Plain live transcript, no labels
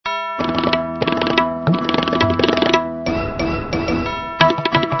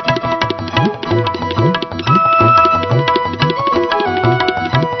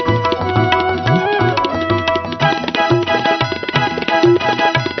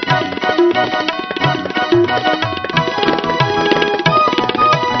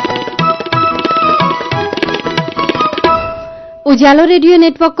उज्यालो radio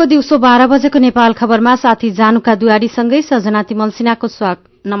नेटवर्कको दिउँसो 12 बजेको नेपाल खबरमा साथी जानुका दुवारीसँगै सजना तिमल सिन्हाको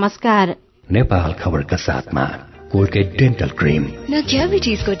नमस्कार। नेपाल खबरका साथमा कोलगेट डेन्टल क्रिम। न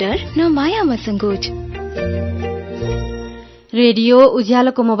क्याभिटिजको डर न मायामा संकोच। रेडियो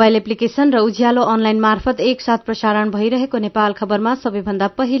उज्यालोको मोबाइल एप्लिकेशन र उज्यालो अनलाइन मार्फत एकसाथ प्रसारण भइरहेको नेपाल खबरमा सबैभन्दा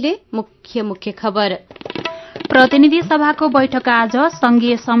पहिले मुख्य खबर। प्रतिनिधि सभाको बैठक आज।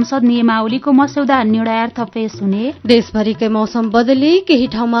 संघीय संसद नियमावलीको मस्यौदा निर्णयार्थ पेश हुने। देशभरिकै मौसम बदली, केही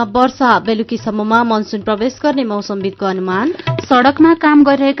ठाउँमा वर्षा, बेलुकीसम्ममा मनसून प्रवेश गर्ने मौसमविदको अनुमान। सड़कमा काम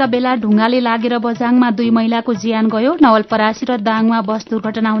गरिरहेका बेला ढुङ्गाले लागेर बझाङमा 2 महिलाको ज्यान गयो। नवलपरासी र दाङमा बस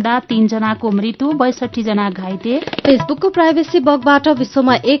दुर्घटना हुँदा 3 जनाको मृत्यु, 62 जना घाइते। फेसबुकको प्राइभेसी बगबाट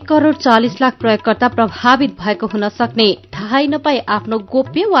विश्वमा 1 करोड़ 40 लाख प्रयोगकर्ता प्रभावित भएको हुन सक्ने। थाहै नपाई आफ्नो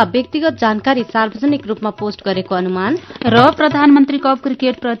गोप्य वा व्यक्तिगत जानकारी सार्वजनिक रूपमा पोस्ट गरेको अनुमान। र प्रधानमन्त्री कप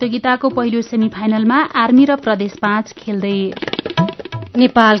क्रिकेट प्रतियोगिताको पहिलो सेमिफाइनलमा आर्मी र प्रदेश 5 खेल्दै।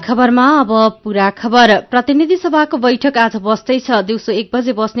 नेपाल खबरमा अब पूरा खबर। प्रतिनिधि सभाको बैठक आज बस्दैछ। दिउँसो 1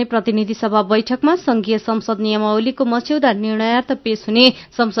 बजे बस्ने प्रतिनिधि सभा बैठकमा संघीय संसद नियमावलीको मस्यौदा निर्णयार्थ पेश हुने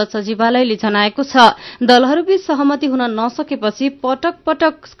संसद सचिवालयले जनाएको छ। दलहरूबीच सहमति हुन नसकेपछि पटक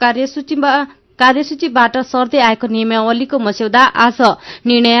पटक कार्यसूचीबाट सर्दै आएको नियमावलीको मस्यौदा आज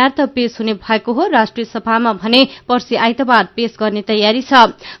निर्णयार्थ पेश हुने भएको हो। राष्ट्रिय सभामा भने पर्सि आइतबार पेश गर्ने तयारी छ।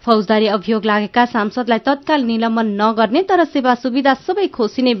 फौजदारी अभियोग लागेका सांसदलाई तत्काल निलम्बन नगर्ने तर सेवा सुविधा सबै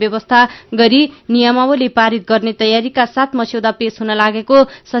खोसिने व्यवस्था गरी नियमावली पारित गर्ने तयारीका साथ मस्यौदा पेश हुन लागेको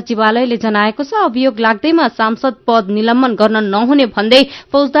सचिवालयले जनाएको छ। अभियोग लाग्दैमा सांसद पद निलम्बन गर्न नहुने भन्दै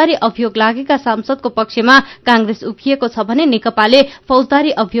फौजदारी अभियोग लागेका सांसदको पक्षमा कांग्रेस उभिएको छ भने नेकपाले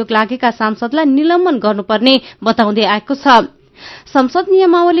फौजदारी अभियोग लागेका सांसदलाई निलम्बन गर्नुपर्ने बताउँदै आएको छ। संसद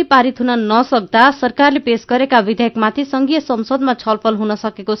नियमावली पारित हुन नसक्दा सरकारले पेश गरेका विधेयकमाथि संघीय संसदमा छलफल हुन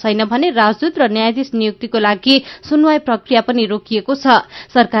सकेको छैन भने राजदूत र न्यायाधीश नियुक्तिको लागि सुनवाई प्रक्रिया पनि रोकिएको छ।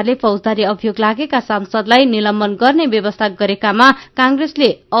 सरकारले फौजदारी अभियोग लागेका सांसदलाई निलम्बन गर्ने व्यवस्था गरेकामा कांग्रेसले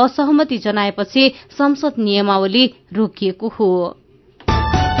असहमति जनाएपछि संसद नियमावली रोकिएको हो।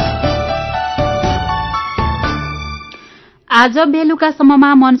 आज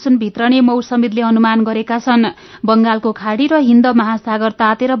बेलुकासम्ममा मनसून भित्रने मौसमविदले अनुमान गरेका छन्। बंगालको खाड़ी र हिन्द महासागर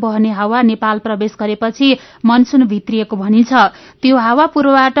तातेर बहने हावा नेपाल प्रवेश गरेपछि मनसून भित्रिएको भनिन्छ। त्यो हावा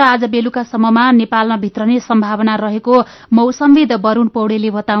पूर्वबाट आज बेलुकासम्ममा नेपालमा भित्रने सम्भावना रहेको मौसमविद वरूण पौडेलले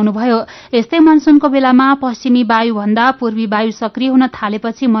बताउनुभयो। यस्तै मनसूनको बेलामा पश्चिमी वायु भन्दा पूर्वी वायु सक्रिय हुन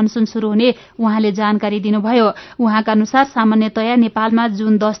थालेपछि मनसून शुरू हुने उहाँले जानकारी दिनुभयो। उहाँका अनुसार सामान्यतया नेपालमा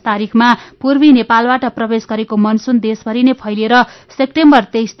जुन 10 तारिखमा पूर्वी नेपालबाट प्रवेश गरेको मनसून देशभरि नै फैलिएर सेप्टेम्बर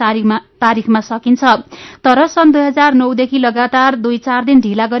 23 तारिखमा सकिन्छ। तर सन् 2009 देखि लगातार 2-4 दिन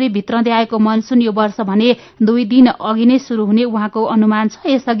ढिला गरी भित्रँदै आएको मनसून यो वर्ष भने 2 दिन अघि नै शुरू हुने उहाँको अनुमान छ।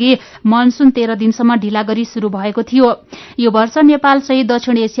 यसअघि मनसून 13 दिनसम्म ढिला गरी शुरू भएको थियो। यो वर्ष नेपाल सहित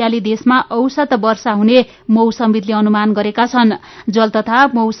दक्षिण एसियाली देशमा औसत वर्षा हुने मौसमविदले अनुमान गरेका छन्। जल तथा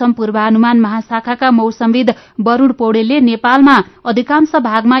मौसम पूर्वानुमान महाशाखाका मौसमविद वरूण पौडेलले नेपालमा अधिकांश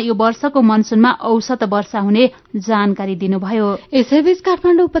भागमा यो वर्षको मनसूनमा औसत वर्षा हुने जानकारी दिनुभयो। यसैबीच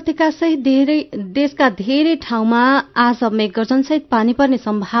काठमाडौँ उपत्यका सहित देशका धेरै ठाउँमा आज मेघगर्जनसहित पानी पर्ने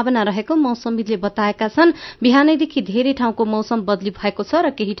सम्भावना रहेको मौसमविदले बताएका छन्। बिहानैदेखि धेरै ठाउँको मौसम बदली भएको छ र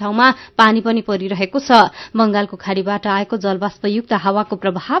केही ठाउँमा पानी पनि परिरहेको छ। बंगालको खाड़ीबाट आएको जलवाष्पयुक्त हावाको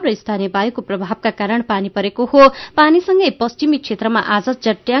प्रभाव र स्थानीय वायुको प्रभावका कारण पानी परेको हो। पानीसँगै पश्चिमी क्षेत्रमा आज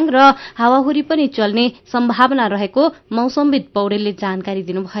चट्याङ र हावाहुरी पनि चल्ने सम्भावना रहेको मौसमविद पौडेलले जानकारी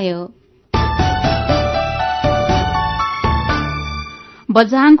दिनुभयो।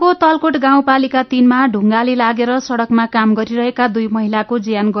 बझाङको तलकोट गाउँपालिका 3 मा ढुङ्गाले लागेर सड़कमा काम गरिरहेका 2 महिलाको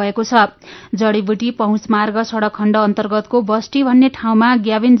ज्यान गएको छ। जड़ीबुटी पहुँच मार्ग सड़क खण्ड अन्तर्गतको बस्टी भन्ने ठाउँमा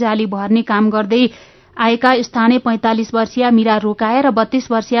ग्याबिन जाली भर्ने काम गर्दै आएका स्थानीय 45 वर्षीय मीरा रोकाए र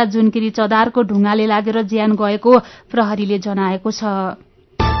 32 वर्षीय जुनकिरी चदारको ढुङ्गाले लागेर ज्यान गएको प्रहरीले जनाएको छ।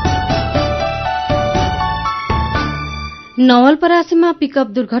 नवलपरासीमा पिकअप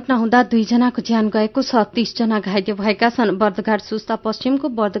दुर्घटना हुँदा 2 जनाको ज्यान गएको छ। 30 जना घाइते भएका छन्। बर्दघाट सुस्ता पश्चिमको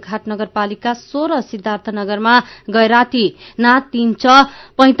बर्दघाट नगरपालिका 16 सिद्धार्थनगरमा गैराती ना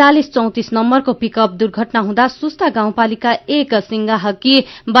 34534 नम्बरको पिकअप दुर्घटना हुँदा सुस्ता गाउँपालिका 1 सिंगाहकी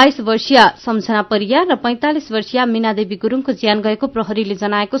 22 वर्षीय सम्झना परियार र 45 वर्षीय मीनादेवी गुरूङको ज्यान गएको प्रहरीले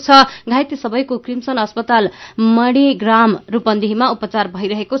जनाएको छ। घाइते सबैको क्रिम्सन अस्पताल मणिग्राम रूपन्देहीमा उपचार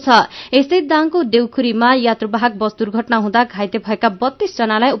भइरहेको छ। यस्तै दाङको देउखुरीमा यात्रुवाहक बस दुर्घटना हुँदा घाइते भएका 32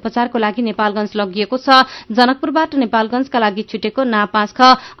 जनालाई उपचारको लागि नेपालगञ्ज लगिएको छ। जनकपुरबाट नेपालगञ्जका लागि छुटेको ना 5 ख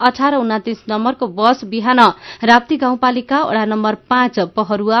 1829 नम्बरको बस बिहान राप्ती गाउँपालिका वडा नम्बर 5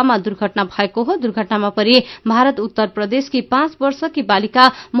 पहरुवामा दुर्घटना भएको हो। दुर्घटनामा परि भारत उत्तर प्रदेशकी 5 वर्षकी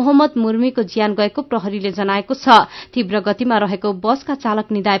बालिका मोहम्मद मुर्मीको ज्यान गएको प्रहरीले जनाएको छ। तीव्र गतिमा रहेको बसका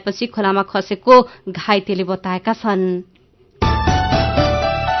चालक निदाएपछि खोलामा खसेको घाइतेले बताएका छन्।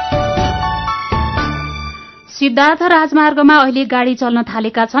 सिद्धार्थ राजमार्गमा अहिले गाड़ी चल्न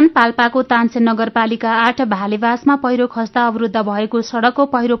थालेका छन्। पाल्पाको तानसेन नगरपालिका 8 भालेवासमा पहिरो खस्दा अवरुद्ध भएको सड़कको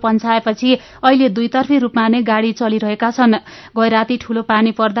पहिरो पन्छाएपछि अहिले दुईतर्फी रूपमा नै गाड़ी चलिरहेका छन्। गैराती ठूलो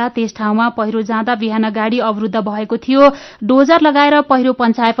पानी पर्दा त्यस ठाउँमा पहिरो जाँदा बिहान गाड़ी अवरुद्ध भएको थियो। डोजर लगाएर पहिरो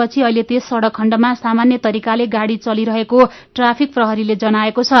पन्छाएपछि अहिले त्यस सड़क खण्डमा सामान्य तरिकाले गाड़ी चलिरहेको ट्राफिक प्रहरीले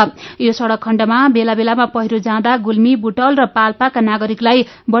जनाएको छ। यो सड़क खण्डमा बेला बेलामा पहिरो जाँदा गुल्मी, बुटल र पाल्पाका नागरिकलाई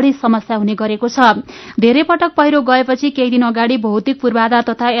बढ़ी समस्या हुने गरेको छ। धेरै पटक पहिरो गएपछि केही दिन अगाडि भौतिक पूर्वाधार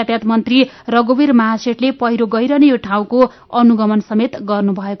तथा यातायात मन्त्री रघुवीर महासेठले पहिरो गइरहने यो ठाउँको अनुगमन समेत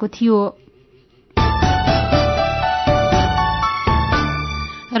गर्नुभएको थियो।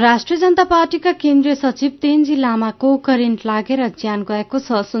 राष्ट्रिय जनता पार्टीका केन्द्रीय सचिव तेन्जी लामाको करेन्ट लागेर ज्यान गएको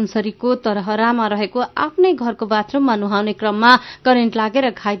छ। सुनसरीको तरहरामा रहेको आफ्नै घरको बाथरूममा नुहाउने क्रममा करेन्ट लागेर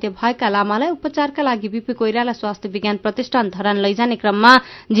घाइते भएका लामालाई उपचारका लागि बीपी कोइराला स्वास्थ्य विज्ञान प्रतिष्ठान धरान लैजाने क्रममा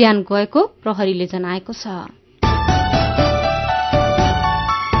ज्यान गएको प्रहरीले जनाएको छ।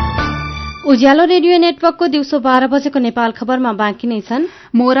 उज्यालो रेडियो नेटवर्कको दिउँसो 12 बजेको नेपाल खबरमा बाँकी नै छन्।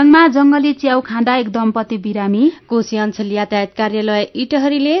 मोरङमा जंगली च्याउ खाँदा एक दम्पति बिरामी। कोशी अञ्चल यातायात कार्यालय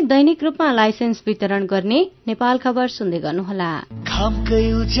इटहरीले दैनिक रूपमा लाइसेन्स वितरण गर्ने। नेपाल खबर सुन्दै गर्नुहोला। खामकै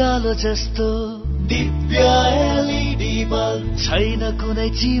उज्यालो जस्तो दिव्य एलईडी बल्ब छैन कुनै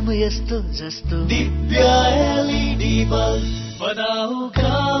चिम यस्तो जस्तो दिव्य एलईडी बल्ब बनाऊ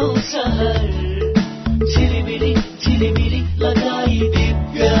गाउँ शहर झिलिमिली झिलिमिली लगाई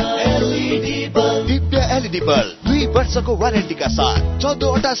दिव्य एलईडी बल्ब। दिव्य एलईडी बल्ब 2 वर्षको वारेन्टीका साथ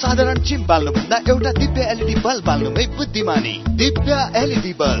 14वटा साधारण चिम बाल्नुभन्दा एउटा दिव्य एलईडी बल्ब बाल्नुमै बुद्धिमानी। दिव्य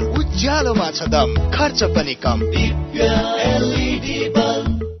एलईडी बल्ब उज्यालोमा छ दम, खर्च पनि कम। दिव्य एलईडी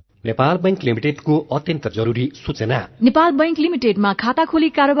बल्ब। नेपाल बैंक लिमिटेडको अत्यन्त जरुरी सूचना। नेपाल बैंक लिमिटेडमा खाता खोली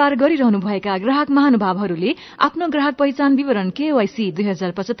कारोबार गरिरहनुभएका ग्राहक महानुभावहरूले आफ्नो ग्राहक पहिचान विवरण केवाईसी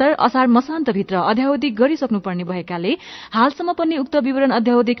 2075 असार मसान्तभित्र अध्यावधिक गरिसक्नुपर्ने भएकाले हालसम्म पनि उक्त विवरण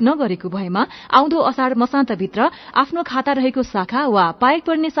अध्यावधिक नगरेको भएमा आउँदो असार मसान्तभित्र आफ्नो खाता रहेको शाखा वा पाएक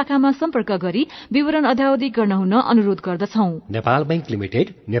पर्ने शाखामा सम्पर्क गरी विवरण अध्यावधिक गर्न हुन अनुरोध गर्दछौं। नेपाल बैंक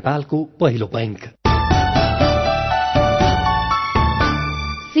लिमिटेड नेपालको पहिलो बैंक।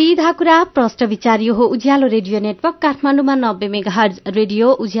 सीधा कुरा प्रश्न विचार यो हो उज्यालो रेडियो नेटवर्क काठमाडौँमा 90 मेगाहर्ज रेडियो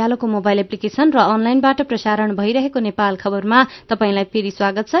उज्यालोको मोबाइल एप्लिकेशन र अनलाइनबाट प्रसारण भइरहेको नेपाल खबरमा तपाईंलाई फेरि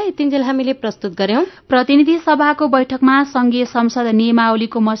स्वागत छ। यतिन्जेल हामीले प्रस्तुत गर्यौं प्रतिनिधि सभाको बैठकमा संघीय संसद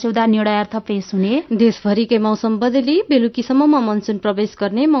नियमावलीको मस्यौदा निर्णयार्थ पेश हुने। देशभरिकै मौसम बदली बेलुकीसम्ममा मनसुन प्रवेश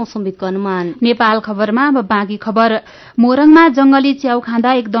गर्ने मौसमविदको अनुमान। नेपाल खबरमा अब बाँकी खबर। मोरङमा जंगली च्याउ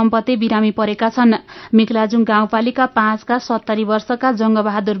खाँदा एक दम्पति बिरामी परेका छन्। मिकलाजुङ गाउँपालिका 5 का 70 वर्षका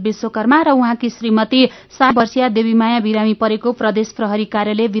जंगबहादुर विश्वकर्मा र उहाँकी श्रीमती 7 वर्षीय देवीमाया बिरामी परेको प्रदेश प्रहरी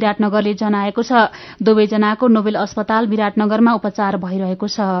कार्यालय विराटनगरले जनाएको छ। दुवैजनाको नोबेल अस्पताल विराटनगरमा उपचार भइरहेको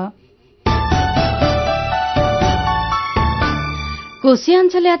छ। कोशी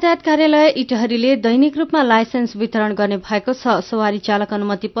अञ्चल यातायात कार्यालय इटहरीले दैनिक रूपमा लाइसेन्स वितरण गर्ने भएको छ। सवारी चालक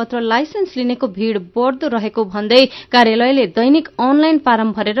अनुमति पत्र लाइसेन्स लिनेको भीड़ बढ्दो रहेको भन्दै कार्यालयले दैनिक अनलाइन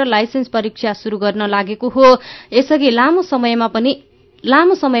फारम भरेर लाइसेन्स परीक्षा शुरू गर्न लागेको हो। यसअघि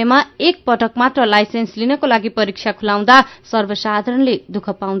लामो समयमा एक पटक मात्र लाइसेन्स लिनको लागि परीक्षा खुलाउँदा सर्वसाधारणले दुःख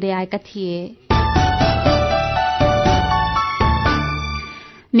पाउँदै आएका थिए।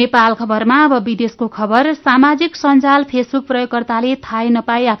 नेपाल खबरमा अब विदेशको खबर। सामाजिक सञ्जाल फेसबुक प्रयोगकर्ताले थाहै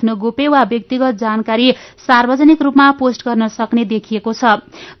नपाई आफ्नो गोप्य वा व्यक्तिगत जानकारी सार्वजनिक रूपमा पोस्ट गर्न सक्ने देखिएको छ।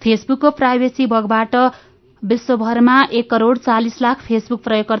 फेसबुकको प्राइभेसी बगबाट विश्वभरमा 1,40,00,000 फेसबुक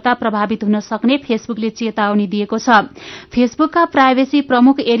प्रयोगकर्ता प्रभावित हुन सक्ने फेसबुकले चेतावनी दिएको छ। फेसबुकका प्राइभेसी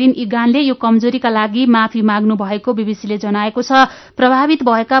प्रमुख एरिन इगानले यो कमजोरीका लागि माफी माग्नु भएको बीबीसीले जनाएको छ। प्रभावित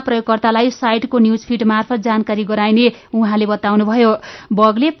भएका प्रयोगकर्तालाई साइटको न्यूज फिड मार्फत जानकारी गराइने उहाँले बताउनुभयो।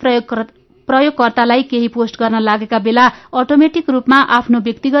 बगले प्रयोगकर्तालाई केही पोस्ट गर्न लागेका बेला अटोमेटिक रूपमा आफ्नो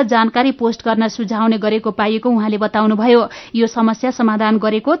व्यक्तिगत जानकारी पोस्ट गर्न सुझाउने गरेको पाइएको उहाँले बताउनुभयो। यो समस्या समाधान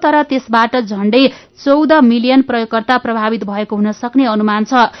गरेको तर त्यसबाट झण्डै 14 मिलियन प्रयोगकर्ता प्रभावित भएको हुन सक्ने अनुमान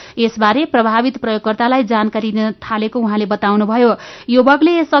छ। यसबारे प्रभावित प्रयोगकर्तालाई जानकारी दिन थालेको उहाँले बताउनुभयो। यो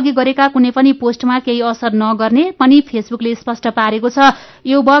बगले यसअघि गरेका कुनै पनि पोस्टमा केही असर नगर्ने पनि फेसबुकले स्पष्ट पारेको छ।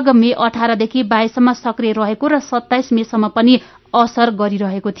 यो बग मे 18 देखि 22 सम्म सक्रिय रहेको र 27 मे सम्म पनि असर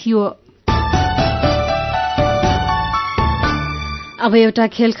गरिरहेको थियो। अब एउटा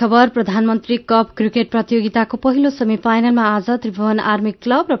खेल खबर। प्रधानमन्त्री कप क्रिकेट प्रतियोगिताको पहिलो सेमी फाइनलमा आज त्रिभुवन आर्मी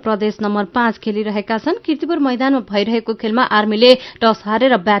क्लब र प्रदेश नम्बर 5 खेलिरहेका छन्। कीर्तिपुर मैदानमा भइरहेको खेलमा आर्मीले टस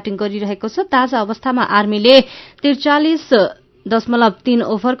हारेर ब्याटिङ गरिरहेको छ। ताजा अवस्थामा आर्मीले 43.3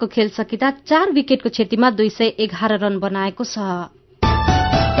 ओभरको खेल सकिँदा 4 विकेटको क्षतिमा 211 रन बनाएको छ।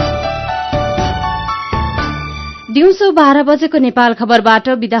 दिउँसो 12 बजेको नेपाल खबरबाट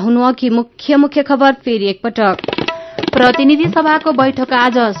बिदा हुनु अघि मुख्य खबर फेरि एकपटक। प्रतिनिधि सभाको बैठक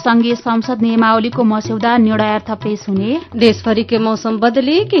आज। संघीय संसद नियमावलीको मस्यौदा निर्णयार्थ पेश हुने। देशभरिकै मौसम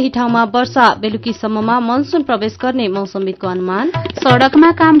बदली, केही ठाउँमा वर्षा, बेलुकीसम्ममा मनसुन प्रवेश गर्ने मौसमविदको अनुमान।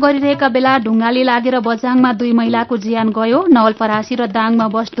 सड़कमा काम गरिरहेका बेला ढुङ्गाले लागेर बझाङमा 2 महिलाको ज्यान गयो। नवलपरासी र दाङमा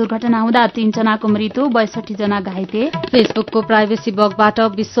बस दुर्घटना हुँदा 3 जनाको मृत्यु, 62 जना घाइते। फेसबुकको प्राइभेसी बगबाट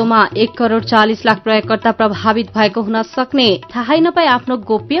विश्वमा 1.40 करोड प्रयोगकर्ता प्रभावित भएको हुन सक्ने। थाहै नपाई आफ्नो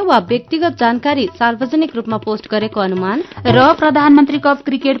गोप्य वा व्यक्तिगत जानकारी सार्वजनिक रूपमा पोस्ट गरेको अनुमान। र प्रधानमन्त्री कप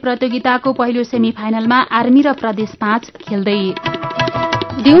क्रिकेट प्रतियोगिताको पहिलो सेमी फाइनलमा आर्मी र प्रदेश 5 खेल्दै।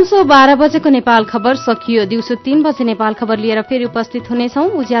 दिउँसो 12 बजेको नेपाल खबर सकियो। दिउँसो 3 बजे नेपाल खबर लिएर फेरि उपस्थित हुनेछौं।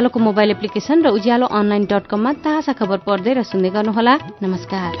 उज्यालोको मोबाइल एप्लिकेशन र उज्यालो online.com मा ताजा खबर पढ्दै र सुन्दै गर्नुहोला।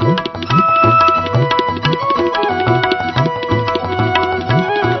 नमस्कार।